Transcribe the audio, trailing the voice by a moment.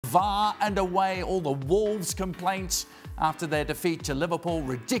VAR and away. All the Wolves complaints after their defeat to Liverpool.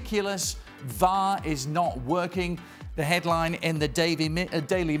 Ridiculous. VAR is not working. The headline in the Daily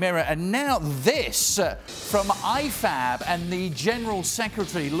Mirror. And now this from IFAB and the General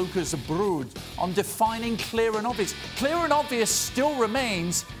Secretary, Lucas Brood, on defining clear and obvious. Clear and obvious still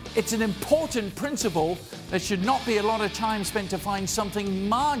remains. It's an important principle. There should not be a lot of time spent to find something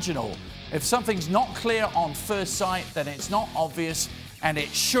marginal. If something's not clear on first sight, then it's not obvious and it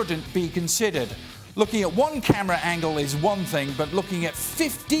shouldn't be considered. Looking at one camera angle is one thing, but looking at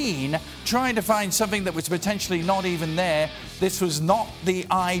 15, trying to find something that was potentially not even there, this was not the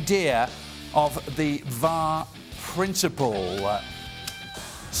idea of the VAR principle.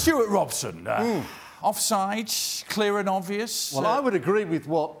 Stuart Robson, offside, clear and obvious. Well, I would agree with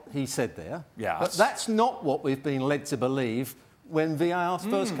what he said there. Yes. But that's not what we've been led to believe when VAR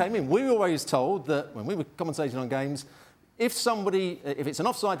first came in. We were always told that when we were commentating on games, if it's an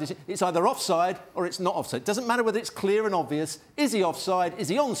offside decision, it's either offside or it's not offside. It doesn't matter whether it's clear and obvious. Is he offside? Is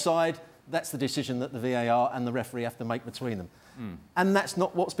he onside? That's the decision that the VAR and the referee have to make between them. And that's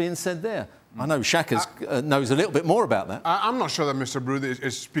not what's being said there. I know Shaka knows a little bit more about that. I'm not sure that Mr. Brood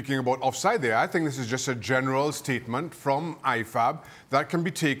is speaking about offside there. I think this is just a general statement from IFAB that can be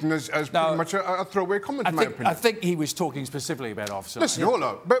taken as pretty much a throwaway comment, in my opinion. I think he was talking specifically about offside. Listen, hold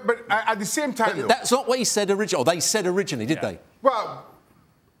on. But at the same time, though, that's not what he said originally. They said originally, did they? Well,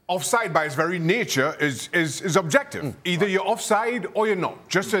 offside by its very nature is objective. Either you're offside or you're not.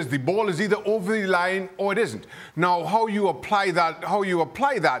 Just as the ball is either over the line or it isn't. Now, how you apply that,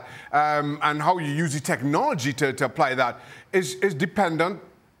 and how you use the technology to apply that is dependent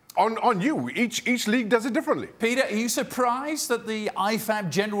on you. Each league does it differently. Peter, are you surprised that the IFAB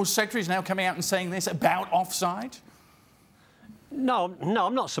General Secretary is now coming out and saying this about offside? No,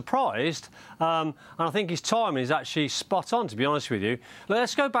 I'm not surprised. And I think his timing is actually spot on, to be honest with you.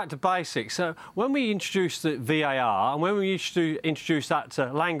 Let's go back to basics. When we introduced the VAR and when we used to introduce that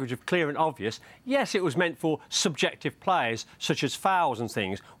language of clear and obvious, yes, it was meant for subjective players, such as fouls and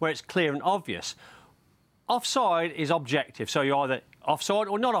things, where it's clear and obvious. Offside is objective, so you're either offside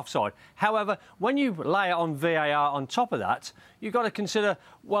or not offside. However, when you layer on VAR on top of that, you've got to consider,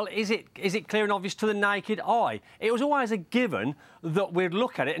 well, is it clear and obvious to the naked eye? It was always a given that we'd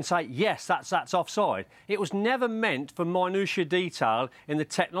look at it and say, yes, that's offside. It was never meant for minutiae detail in the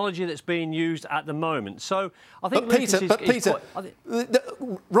technology that's being used at the moment. So I think... But Peter,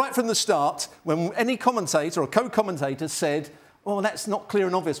 right from the start, when any commentator or co-commentator said, well, that's not clear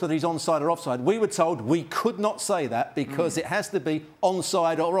and obvious whether he's onside or offside, we were told we could not say that because it has to be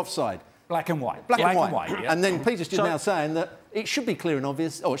onside or offside. Black and white. Black and white. Yeah. And then Peter's just now saying that it should be clear and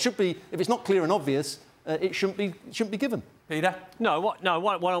obvious, or it should be, if it's not clear and obvious, it shouldn't be given. Peter? What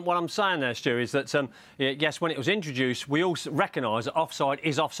I'm saying there, Stu, is that, yes, when it was introduced, we all recognise that offside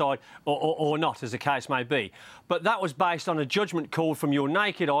is offside or not, as the case may be. But that was based on a judgment call from your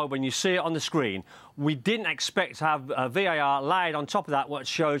naked eye when you see it on the screen. We didn't expect to have a VAR laid on top of that, which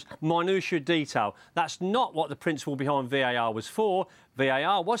shows minutiae detail. That's not what the principle behind VAR was for.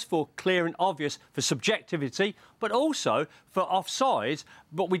 VAR was for clear and obvious, for subjectivity, but also for offsides.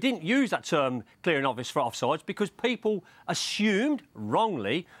 But we didn't use that term clear and obvious for offsides because people assumed,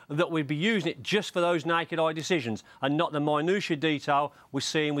 wrongly, that we'd be using it just for those naked eye decisions and not the minutiae detail we're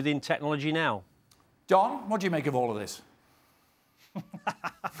seeing within technology now. Don, what do you make of all of this?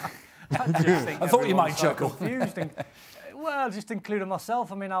 I thought you might chuckle. Confused well, just including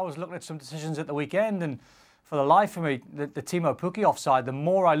myself. I mean, I was looking at some decisions at the weekend and for the life of me, the Timo Pukki offside, the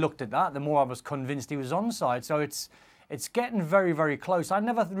more I looked at that, the more I was convinced he was onside. So it's getting very, very close. I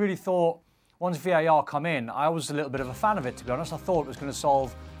never really thought, once VAR come in, I was a little bit of a fan of it, to be honest. I thought it was going to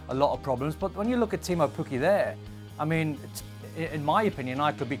solve a lot of problems. But when you look at Timo Pukki there, I mean, in my opinion,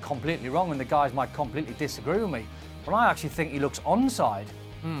 I could be completely wrong and the guys might completely disagree with me. But I actually think he looks onside.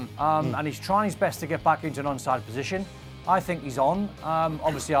 And he's trying his best to get back into an onside position. I think he's on.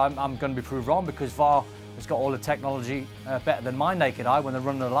 Obviously, I'm going to be proved wrong because VAR has got all the technology better than my naked eye when they're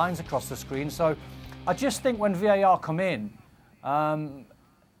running the lines across the screen. So I just think when VAR come in, I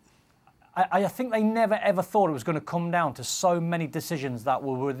think they never ever thought it was going to come down to so many decisions that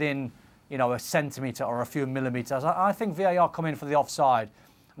were within, you know, a centimetre or a few millimetres. I think VAR come in for the offside,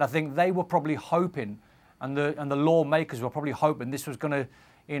 and I think they were probably hoping, and the lawmakers were probably hoping this was going to,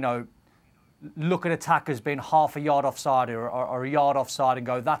 you know, look at attackers being half a yard offside or a yard offside and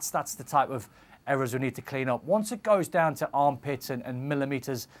go, that's the type of errors we need to clean up. Once it goes down to armpits and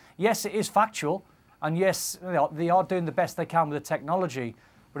millimetres, yes, it is factual, and yes, you know, they are doing the best they can with the technology,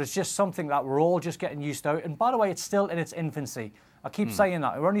 but it's just something that we're all just getting used to. And by the way, it's still in its infancy. I keep saying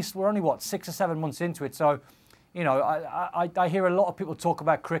that. We're only what, 6 or 7 months into it, so You know, I hear a lot of people talk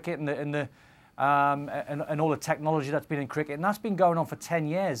about cricket and all the technology that's been in cricket, and that's been going on for 10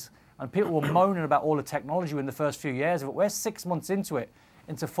 years. And people were moaning about all the technology in the first few years of it. We're 6 months into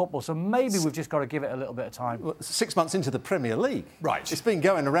football, so maybe we've just got to give it a little bit of time. Well, 6 months into the Premier League. Right. It's been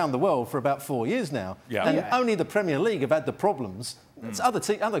going around the world for about 4 years now. Yeah. And only the Premier League have had the problems. Other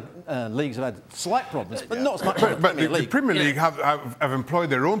leagues have had slight problems, but not as much as the Premier League. The Premier League have employed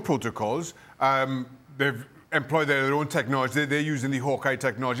their own protocols. They've employed their own technology. They're using the Hawkeye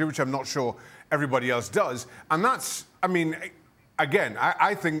technology, which I'm not sure everybody else does. And that's, I mean, again,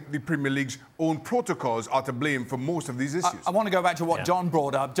 I think the Premier League's own protocols are to blame for most of these issues. I want to go back to what Don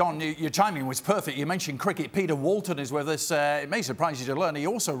brought up. Don, your timing was perfect. You mentioned cricket. Peter Walton is with us. It may surprise you to learn he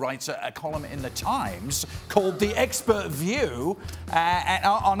also writes a column in the Times called The Expert View.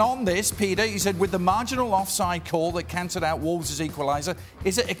 And on this, Peter, he said, with the marginal offside call that cancelled out Wolves' equaliser,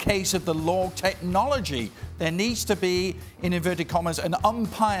 is it a case of the law technology? There needs to be, in inverted commas, an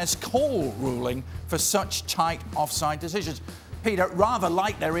umpire's call ruling for such tight offside decisions. Peter, rather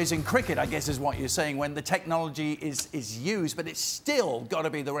like there is in cricket, I guess is what you're saying, when the technology is used, but it's still got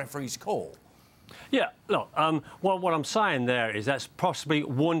to be the referee's call. Yeah, look, what I'm saying there is that's possibly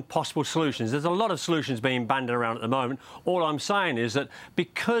one possible solution. There's a lot of solutions being bandied around at the moment. All I'm saying is that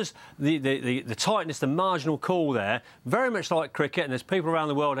because the tightness, the marginal call there, very much like cricket, and there's people around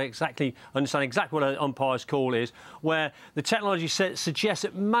the world that understand exactly what an umpire's call is, where the technology suggests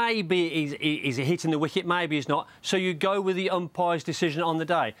that maybe is hitting the wicket, maybe it's not, so you go with the umpire's decision on the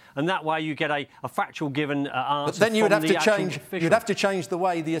day, and that way you get a factual given answer. But then you would have to change. You'd have to change the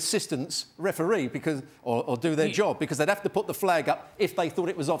way the assistants referee or do their job, because they'd have to put the flag up if they thought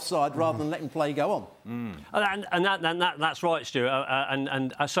it was offside rather than letting play go on. And that's right, Stuart.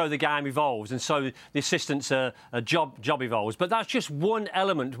 And so the game evolves, and so the assistant's job evolves. But that's just one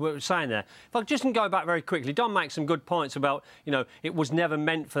element we're saying there. If I just can go back very quickly, Don makes some good points about, you know, it was never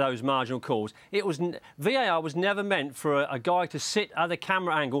meant for those marginal calls. VAR was never meant for a guy to sit at the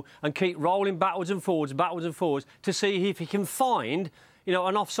camera angle and keep rolling backwards and forwards to see if he can find, you know,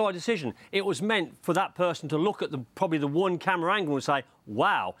 an offside decision. It was meant for that person to look at probably the one camera angle and say,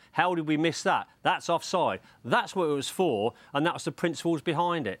 wow, how did we miss that? That's offside. That's what it was for, and that's the principles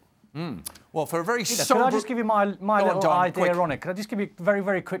behind it. Well, for a very sober... Can I just give you my little idea quick. on it? Can I just give you very,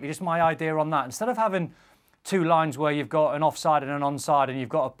 very quickly just my idea on that? Instead of having two lines where you've got an offside and an onside and you've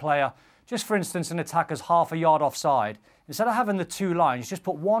got a player, just for instance, an attacker's half a yard offside, instead of having the two lines, just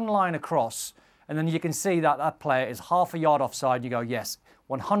put one line across, and then you can see that that player is half a yard offside. You go, yes,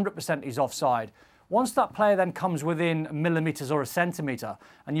 100% he's offside. Once that player then comes within millimetres or a centimetre,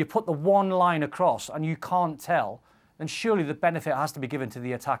 and you put the one line across and you can't tell, then surely the benefit has to be given to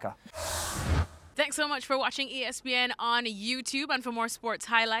the attacker. Thanks so much for watching ESPN on YouTube. And for more sports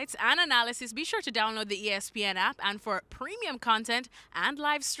highlights and analysis, be sure to download the ESPN app. And for premium content and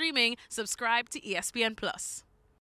live streaming, subscribe to ESPN+.